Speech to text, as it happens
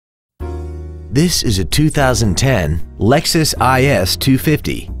This is a 2010 Lexus IS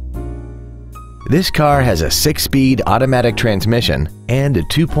 250. This car has a 6-speed automatic transmission and a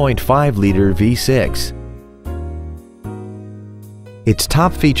 2.5-liter V6. Its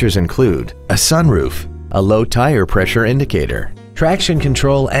top features include a sunroof, a low tire pressure indicator, traction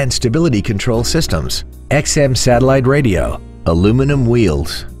control and stability control systems, XM satellite radio, aluminum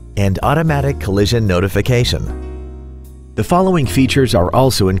wheels, and automatic collision notification. The following features are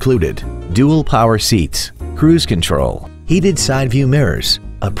also included: dual power seats, cruise control, heated side view mirrors,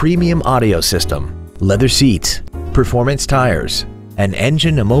 a premium audio system, leather seats, performance tires, an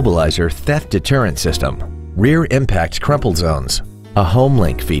engine immobilizer theft deterrent system, rear impact crumple zones, a home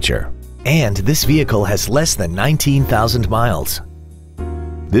link feature, and this vehicle has less than 19,000 miles.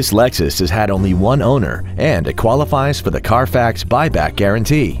 This Lexus has had only one owner and it qualifies for the Carfax buyback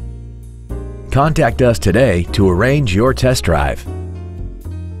guarantee. Contact us today to arrange your test drive.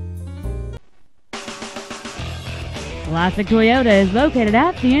 Classic Toyota is located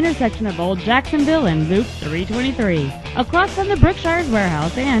at the intersection of Old Jacksonville and Loop 323, across from the Brookshire's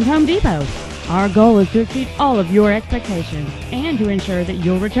Warehouse and Home Depot. Our goal is to exceed all of your expectations and to ensure that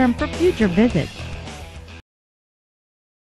you'll return for future visits.